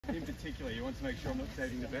in particular, you want to make sure I'm not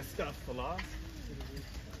saving the best stuff for last.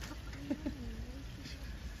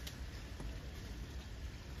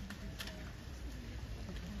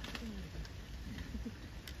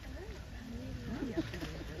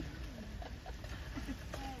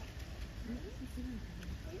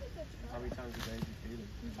 How many times a day do you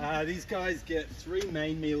feed them? These guys get 3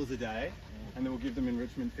 main meals a day, and then we'll give them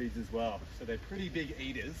enrichment feeds as well. So they're pretty big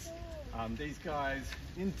eaters. These guys,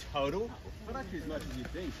 in total, not actually as much as you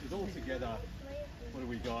think, because altogether, what do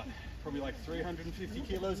we got? Probably like 350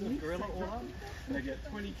 kilos of gorilla oil, and they get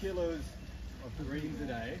 20 kilos of greens a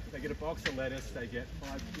day. They get a box of lettuce, they get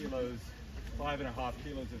 5 kilos, 5.5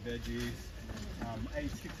 kilos of veggies,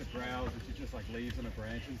 8 sticks of browse, which are just like leaves on a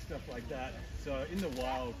branch and stuff like that. So in the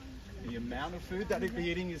wild, the amount of food that they'd be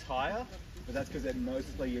eating is higher, but that's because they're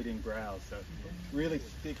mostly eating browse. So really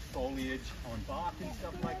thick foliage on bark and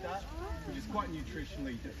stuff like that, which is quite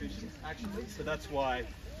nutritionally deficient actually. So that's why,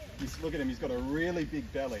 look at him, he's got a really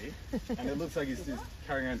big belly, and it looks like he's just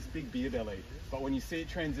carrying around this big beer belly. But when you see it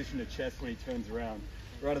transition to chest when he turns around,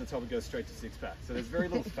 right at the top it goes straight to 6-pack. So there's very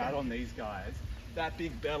little fat on these guys. That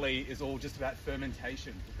big belly is all just about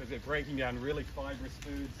fermentation, because they're breaking down really fibrous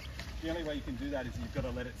foods. The only way you can do that is you've got to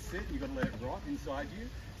let it sit, you've got to let it rot inside you.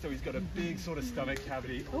 So he's got a big sort of stomach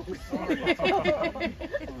cavity. Oh, sorry. Oh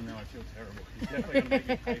no, I feel terrible. He's definitely going to make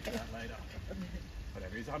you pay for that later.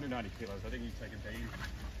 Whatever, he's 190 kilos. I think he's taken bean.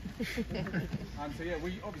 So yeah,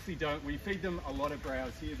 we obviously we feed them a lot of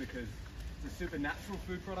browse here because it's a super natural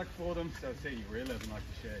food product for them. So see, he really doesn't like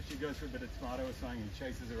to share. She goes for a bit of tomato or something and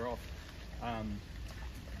chases her off.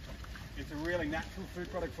 It's a really natural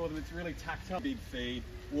food product for them. It's really tactile. Big feed,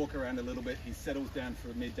 walk around a little bit. He settles down for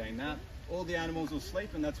a midday nap. All the animals will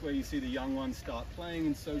sleep, and that's where you see the young ones start playing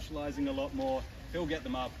and socializing a lot more. He'll get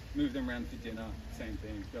them up, move them around for dinner, same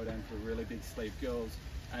thing, go down for a really big sleep. Girls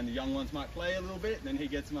and the young ones might play a little bit, then he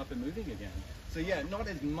gets them up and moving again. So yeah, not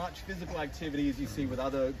as much physical activity as you see with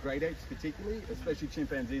other great apes particularly, especially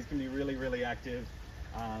chimpanzees can be really, really active.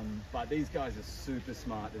 But these guys are super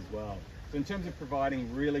smart as well. So in terms of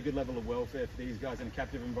providing really good level of welfare for these guys in a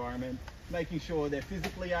captive environment, making sure they're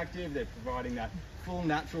physically active, they're providing that full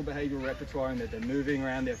natural behavioral repertoire and that they're moving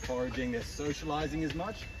around, they're foraging, they're socializing as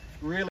much, really